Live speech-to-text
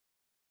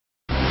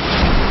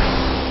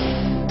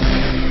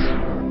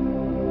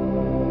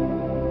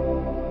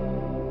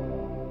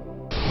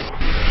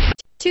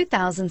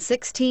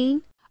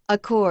2016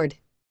 Accord.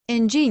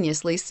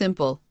 Ingeniously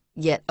simple,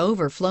 yet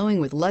overflowing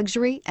with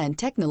luxury and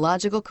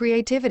technological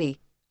creativity.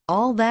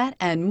 All that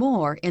and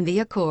more in the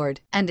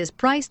Accord, and is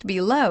priced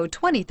below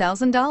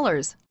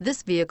 $20,000.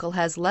 This vehicle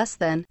has less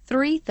than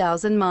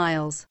 3,000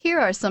 miles.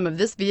 Here are some of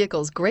this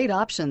vehicle's great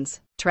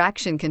options: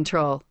 traction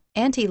control,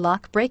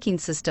 anti-lock braking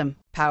system,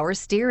 power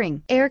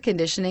steering, air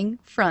conditioning,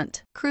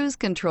 front, cruise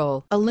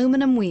control,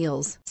 aluminum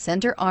wheels,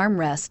 center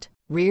armrest,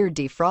 rear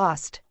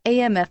defrost,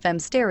 AM/FM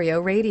stereo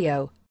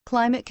radio,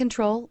 climate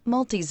control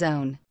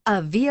multi-zone.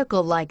 A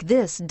vehicle like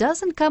this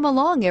doesn't come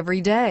along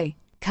every day.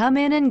 Come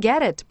in and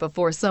get it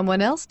before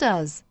someone else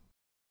does.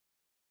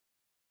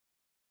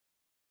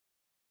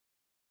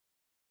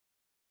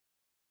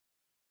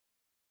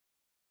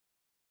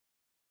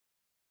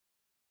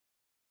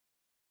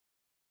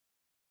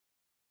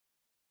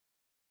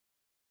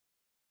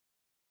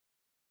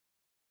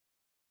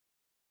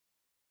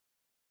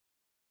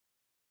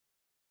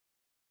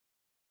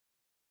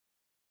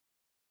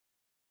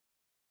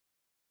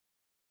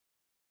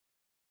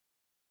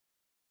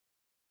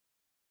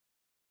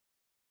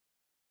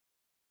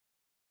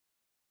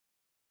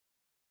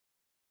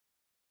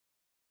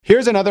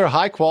 Here's another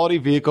high-quality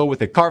vehicle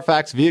with a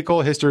Carfax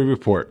Vehicle History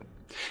Report.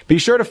 Be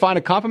sure to find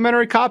a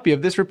complimentary copy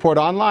of this report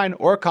online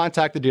or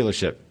contact the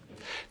dealership.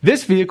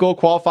 This vehicle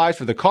qualifies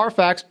for the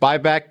Carfax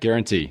Buyback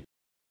Guarantee.